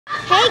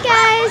Hey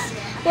guys,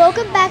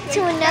 welcome back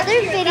to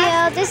another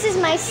video. This is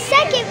my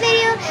second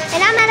video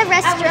and I'm at a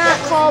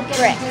restaurant called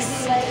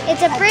Bricks.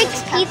 It's a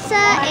Bricks pizza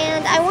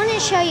and I want to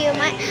show you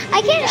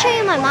I can't show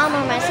you my mom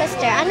or my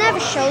sister. I never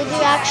showed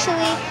you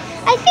actually.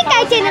 I think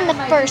I did in the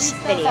first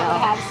video.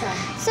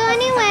 So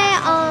anyway,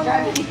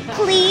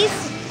 please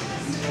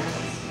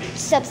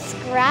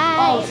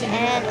subscribe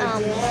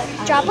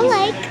and drop a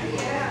like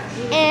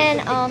and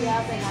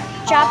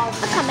drop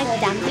a comment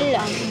down below.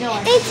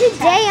 And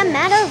today I'm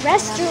at a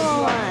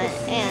restaurant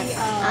and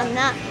I'm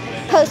not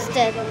supposed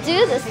to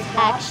do this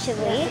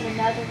actually.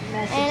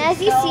 And as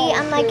you see,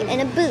 I'm like in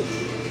a booth.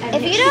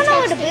 If you don't know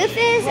what a booth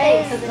is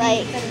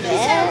like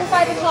this.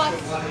 5 o'clock.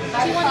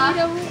 Do you want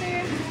to eat over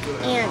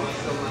there?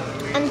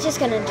 And I'm just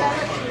gonna do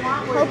it.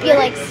 Hope you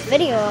like this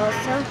video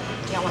also.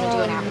 Do you want to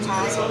do an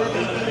appetizer?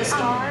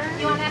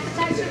 You want an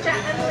appetizer,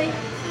 Emily?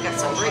 Got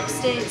some brick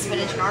sticks,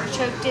 spinach and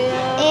artichoke dip.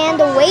 And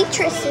the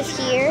waitress is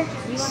here,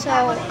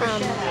 so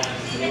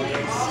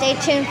stay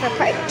tuned for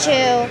part 2.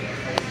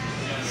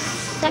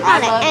 So I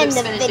gotta end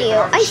the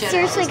video. I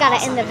seriously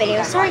gotta end the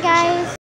video. Sorry guys.